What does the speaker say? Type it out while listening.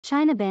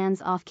China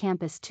bans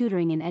off-campus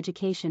tutoring in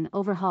education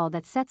overhaul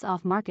that sets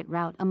off market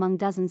rout among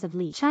dozens of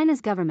Li. China's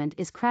government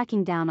is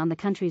cracking down on the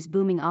country's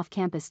booming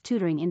off-campus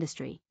tutoring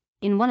industry,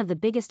 in one of the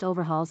biggest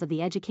overhauls of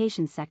the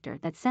education sector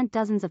that sent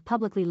dozens of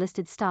publicly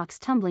listed stocks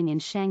tumbling in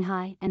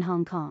Shanghai and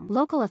Hong Kong.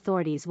 Local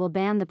authorities will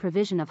ban the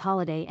provision of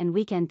holiday and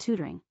weekend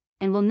tutoring,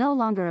 and will no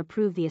longer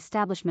approve the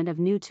establishment of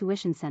new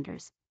tuition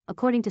centers,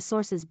 according to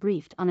sources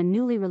briefed on a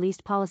newly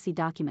released policy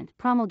document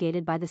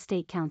promulgated by the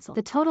State Council.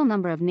 The total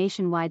number of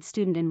nationwide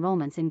student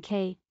enrollments in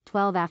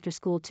K-12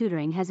 after-school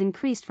tutoring has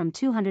increased from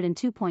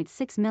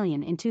 202.6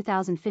 million in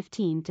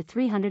 2015 to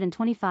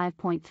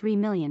 325.3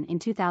 million in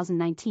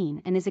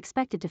 2019 and is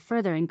expected to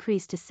further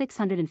increase to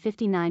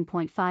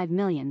 659.5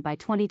 million by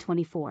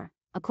 2024.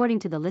 According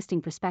to the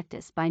listing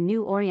prospectus by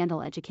New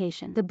Oriental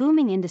Education. The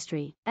booming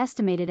industry,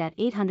 estimated at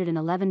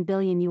 811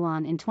 billion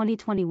yuan in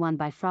 2021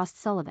 by Frost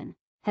Sullivan,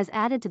 has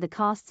added to the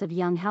costs of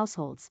young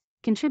households,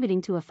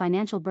 contributing to a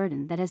financial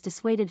burden that has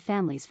dissuaded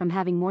families from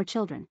having more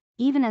children,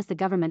 even as the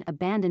government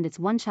abandoned its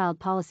one-child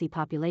policy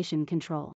population control.